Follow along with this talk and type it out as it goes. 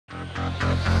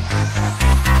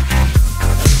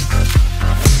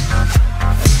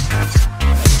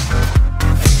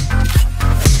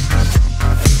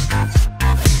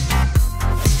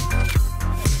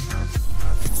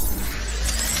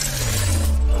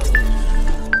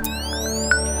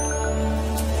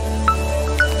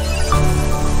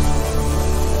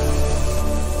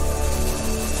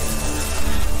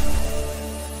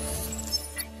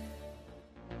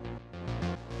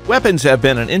Weapons have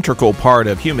been an integral part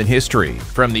of human history,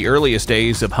 from the earliest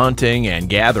days of hunting and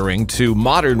gathering to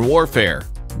modern warfare.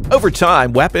 Over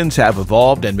time, weapons have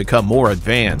evolved and become more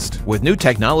advanced, with new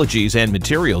technologies and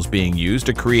materials being used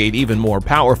to create even more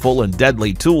powerful and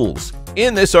deadly tools.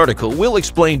 In this article, we'll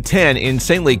explain 10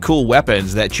 insanely cool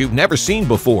weapons that you've never seen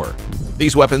before.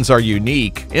 These weapons are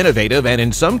unique, innovative, and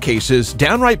in some cases,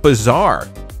 downright bizarre.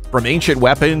 From ancient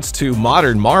weapons to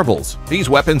modern marvels, these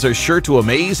weapons are sure to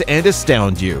amaze and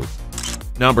astound you.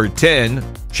 Number 10.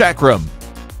 Chakram.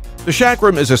 The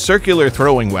chakram is a circular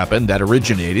throwing weapon that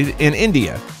originated in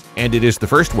India, and it is the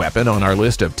first weapon on our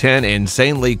list of 10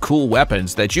 insanely cool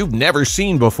weapons that you've never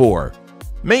seen before.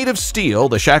 Made of steel,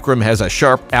 the chakram has a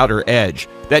sharp outer edge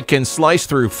that can slice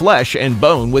through flesh and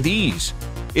bone with ease.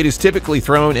 It is typically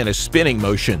thrown in a spinning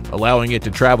motion, allowing it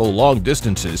to travel long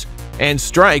distances and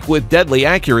strike with deadly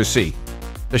accuracy.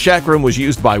 The chakram was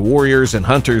used by warriors and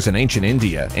hunters in ancient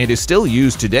India and is still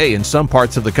used today in some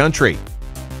parts of the country.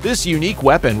 This unique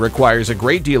weapon requires a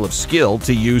great deal of skill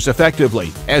to use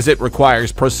effectively, as it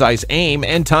requires precise aim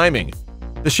and timing.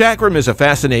 The chakram is a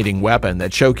fascinating weapon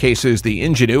that showcases the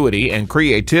ingenuity and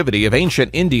creativity of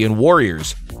ancient Indian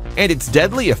warriors, and its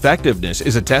deadly effectiveness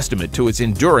is a testament to its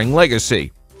enduring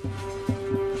legacy.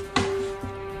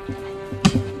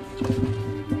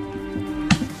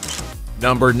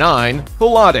 Number 9.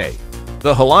 Halade.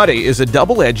 The halade is a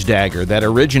double-edged dagger that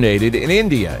originated in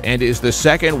India and is the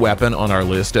second weapon on our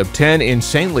list of 10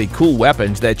 insanely cool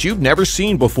weapons that you've never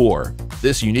seen before.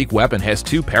 This unique weapon has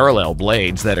two parallel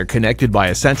blades that are connected by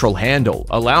a central handle,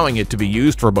 allowing it to be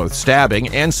used for both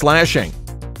stabbing and slashing.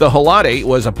 The halade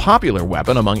was a popular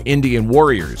weapon among Indian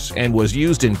warriors and was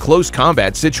used in close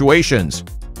combat situations.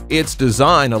 Its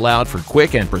design allowed for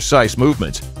quick and precise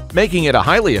movements, making it a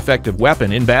highly effective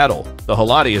weapon in battle. The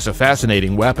halade is a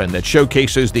fascinating weapon that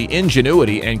showcases the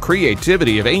ingenuity and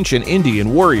creativity of ancient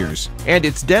Indian warriors, and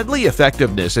its deadly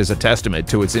effectiveness is a testament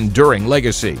to its enduring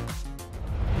legacy.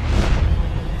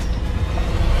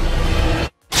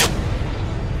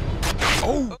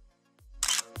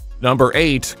 Number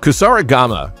 8.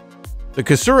 Kusarigama. The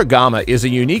Kusarigama is a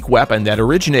unique weapon that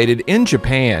originated in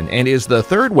Japan and is the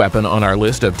third weapon on our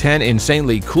list of 10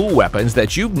 insanely cool weapons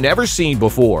that you've never seen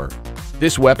before.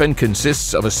 This weapon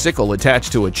consists of a sickle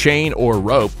attached to a chain or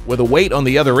rope with a weight on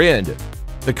the other end.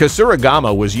 The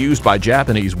Kusarigama was used by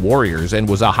Japanese warriors and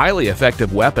was a highly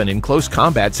effective weapon in close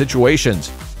combat situations.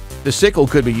 The sickle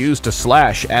could be used to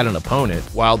slash at an opponent,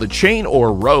 while the chain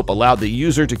or rope allowed the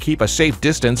user to keep a safe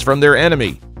distance from their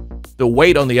enemy. The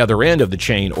weight on the other end of the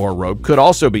chain or rope could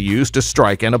also be used to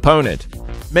strike an opponent,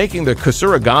 making the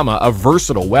Kusarigama a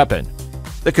versatile weapon.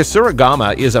 The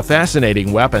Kusarigama is a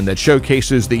fascinating weapon that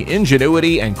showcases the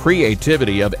ingenuity and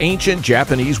creativity of ancient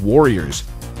Japanese warriors,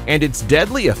 and its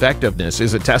deadly effectiveness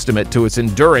is a testament to its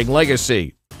enduring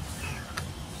legacy.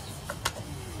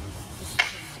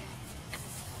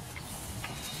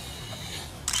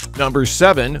 Number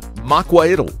 7.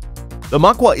 Makwa-idol. The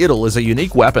Makwa-idol is a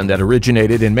unique weapon that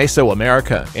originated in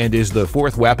Mesoamerica and is the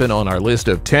fourth weapon on our list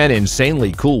of 10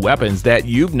 insanely cool weapons that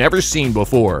you've never seen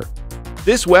before.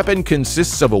 This weapon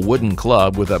consists of a wooden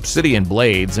club with obsidian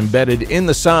blades embedded in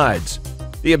the sides.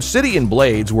 The obsidian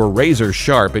blades were razor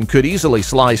sharp and could easily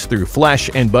slice through flesh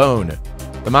and bone.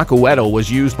 The Makwa-idol was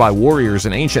used by warriors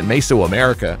in ancient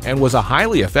Mesoamerica and was a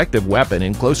highly effective weapon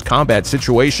in close combat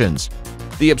situations.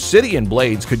 The obsidian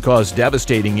blades could cause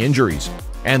devastating injuries,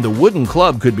 and the wooden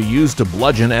club could be used to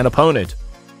bludgeon an opponent.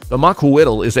 The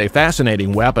Makwa-idol is a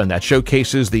fascinating weapon that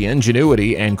showcases the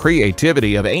ingenuity and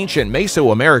creativity of ancient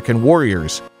Mesoamerican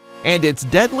warriors, and its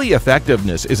deadly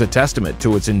effectiveness is a testament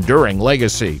to its enduring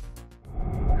legacy.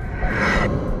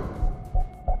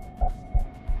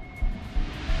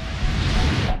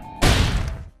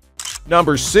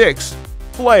 Number 6.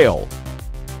 Flail.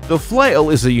 The flail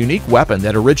is a unique weapon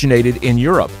that originated in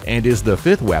Europe and is the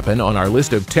fifth weapon on our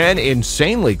list of 10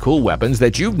 insanely cool weapons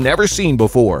that you've never seen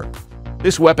before.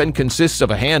 This weapon consists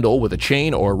of a handle with a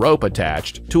chain or rope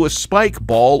attached to a spike,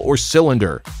 ball, or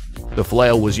cylinder. The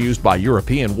flail was used by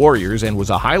European warriors and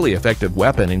was a highly effective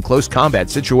weapon in close combat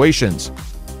situations.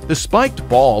 The spiked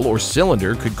ball or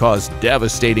cylinder could cause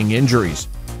devastating injuries,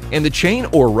 and the chain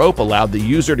or rope allowed the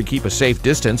user to keep a safe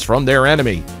distance from their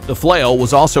enemy. The flail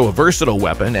was also a versatile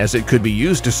weapon as it could be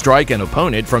used to strike an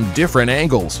opponent from different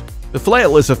angles. The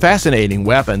flail is a fascinating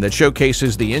weapon that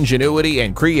showcases the ingenuity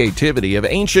and creativity of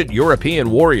ancient European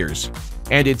warriors,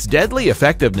 and its deadly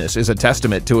effectiveness is a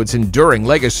testament to its enduring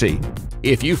legacy.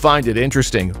 If you find it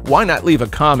interesting, why not leave a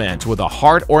comment with a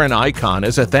heart or an icon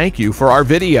as a thank you for our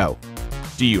video?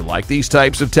 Do you like these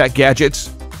types of tech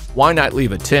gadgets? Why not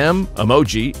leave a Tim,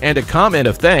 emoji, and a comment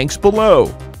of thanks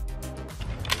below?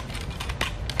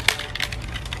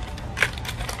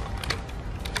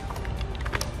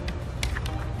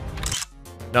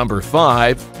 Number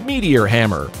 5. Meteor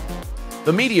Hammer.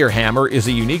 The meteor hammer is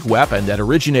a unique weapon that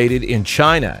originated in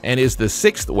China and is the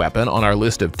 6th weapon on our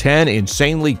list of 10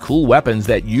 insanely cool weapons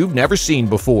that you've never seen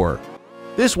before.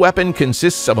 This weapon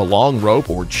consists of a long rope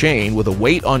or chain with a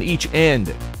weight on each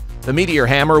end. The meteor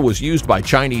hammer was used by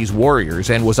Chinese warriors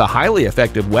and was a highly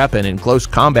effective weapon in close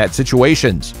combat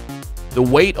situations. The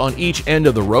weight on each end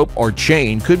of the rope or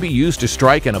chain could be used to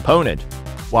strike an opponent,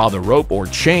 while the rope or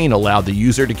chain allowed the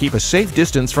user to keep a safe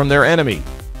distance from their enemy.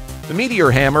 The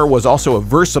meteor hammer was also a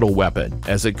versatile weapon,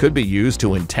 as it could be used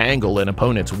to entangle an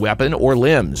opponent's weapon or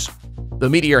limbs. The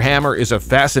meteor hammer is a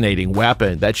fascinating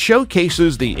weapon that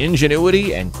showcases the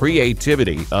ingenuity and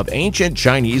creativity of ancient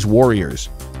Chinese warriors,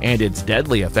 and its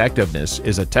deadly effectiveness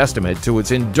is a testament to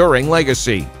its enduring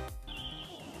legacy.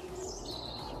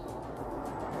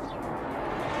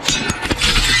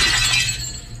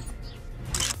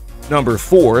 Number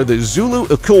 4. The Zulu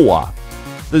Ukilwa.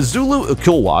 The Zulu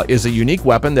Ukilwa is a unique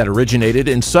weapon that originated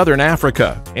in southern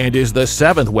Africa and is the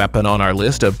 7th weapon on our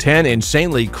list of 10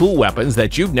 insanely cool weapons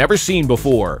that you've never seen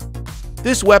before.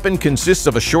 This weapon consists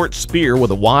of a short spear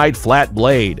with a wide, flat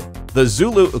blade. The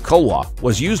Zulu Ukilwa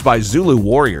was used by Zulu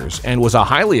warriors and was a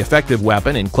highly effective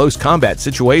weapon in close combat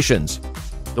situations.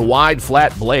 The wide,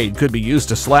 flat blade could be used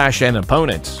to slash an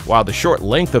opponent, while the short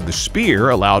length of the spear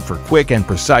allowed for quick and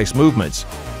precise movements.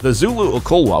 The Zulu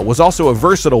Ukilwa was also a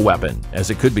versatile weapon, as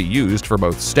it could be used for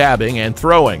both stabbing and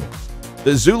throwing.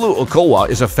 The Zulu Ukilwa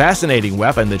is a fascinating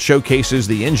weapon that showcases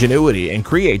the ingenuity and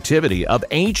creativity of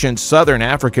ancient southern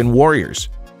African warriors,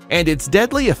 and its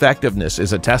deadly effectiveness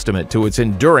is a testament to its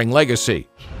enduring legacy.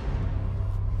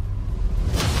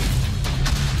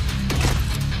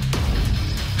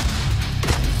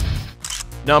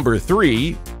 Number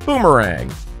 3.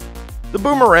 Boomerang. The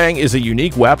boomerang is a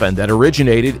unique weapon that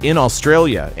originated in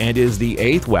Australia and is the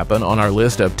 8th weapon on our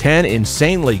list of 10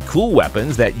 insanely cool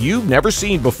weapons that you've never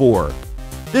seen before.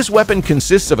 This weapon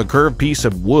consists of a curved piece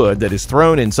of wood that is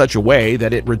thrown in such a way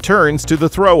that it returns to the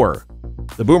thrower.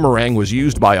 The boomerang was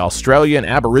used by Australian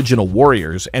Aboriginal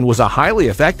warriors and was a highly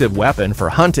effective weapon for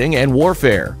hunting and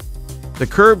warfare. The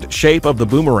curved shape of the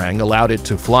boomerang allowed it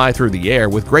to fly through the air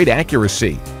with great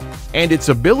accuracy, and its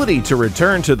ability to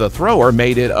return to the thrower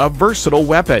made it a versatile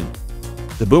weapon.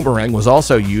 The boomerang was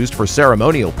also used for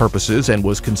ceremonial purposes and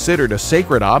was considered a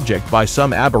sacred object by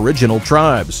some Aboriginal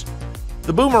tribes.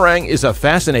 The boomerang is a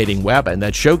fascinating weapon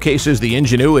that showcases the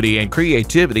ingenuity and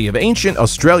creativity of ancient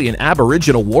Australian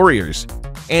Aboriginal warriors,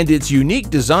 and its unique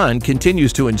design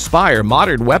continues to inspire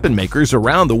modern weapon makers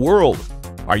around the world.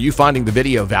 Are you finding the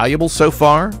video valuable so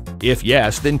far? If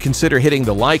yes, then consider hitting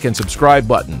the like and subscribe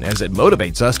button, as it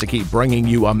motivates us to keep bringing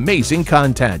you amazing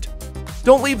content.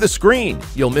 Don't leave the screen,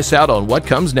 you'll miss out on what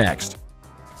comes next.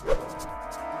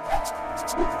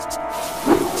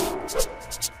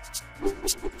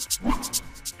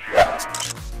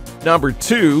 Number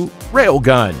 2.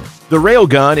 Railgun. The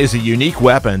railgun is a unique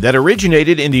weapon that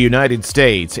originated in the United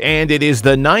States, and it is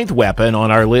the 9th weapon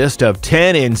on our list of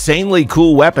 10 insanely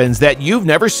cool weapons that you've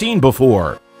never seen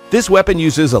before. This weapon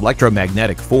uses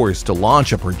electromagnetic force to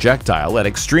launch a projectile at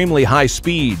extremely high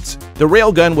speeds. The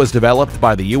railgun was developed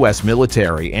by the U.S.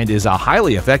 military and is a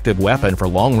highly effective weapon for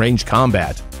long-range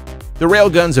combat. The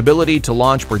railgun's ability to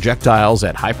launch projectiles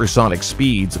at hypersonic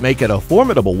speeds make it a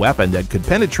formidable weapon that could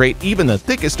penetrate even the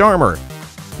thickest armor.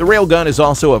 The railgun is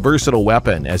also a versatile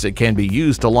weapon, as it can be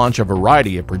used to launch a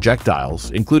variety of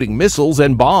projectiles, including missiles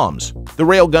and bombs. The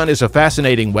railgun is a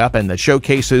fascinating weapon that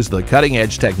showcases the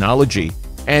cutting-edge technology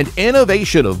and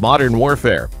innovation of modern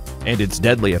warfare, and its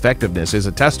deadly effectiveness is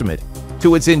a testament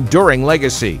to its enduring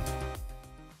legacy.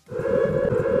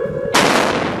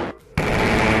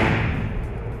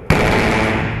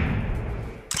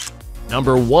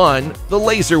 Number 1. The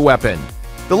laser weapon.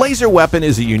 The laser weapon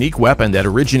is a unique weapon that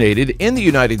originated in the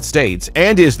United States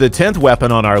and is the 10th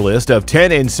weapon on our list of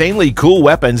 10 insanely cool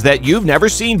weapons that you've never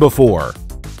seen before.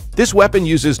 This weapon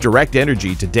uses direct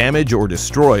energy to damage or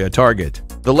destroy a target.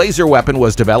 The laser weapon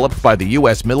was developed by the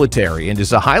U.S. military and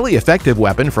is a highly effective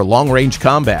weapon for long-range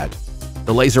combat.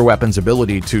 The laser weapon's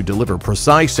ability to deliver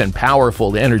precise and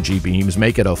powerful energy beams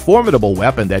make it a formidable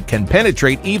weapon that can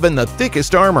penetrate even the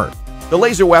thickest armor. The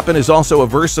laser weapon is also a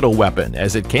versatile weapon,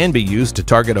 as it can be used to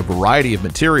target a variety of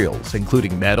materials,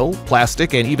 including metal,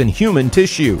 plastic, and even human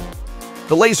tissue.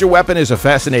 The laser weapon is a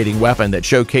fascinating weapon that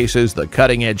showcases the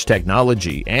cutting-edge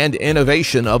technology and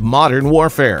innovation of modern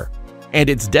warfare, and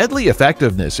its deadly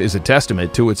effectiveness is a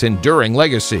testament to its enduring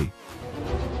legacy.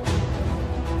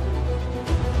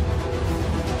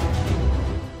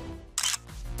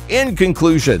 In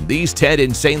conclusion, these 10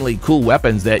 insanely cool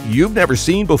weapons that you've never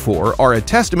seen before are a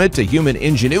testament to human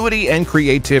ingenuity and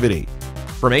creativity.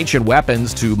 From ancient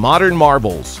weapons to modern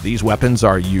marvels, these weapons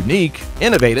are unique,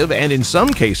 innovative, and in some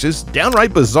cases,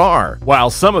 downright bizarre. While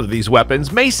some of these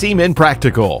weapons may seem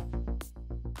impractical,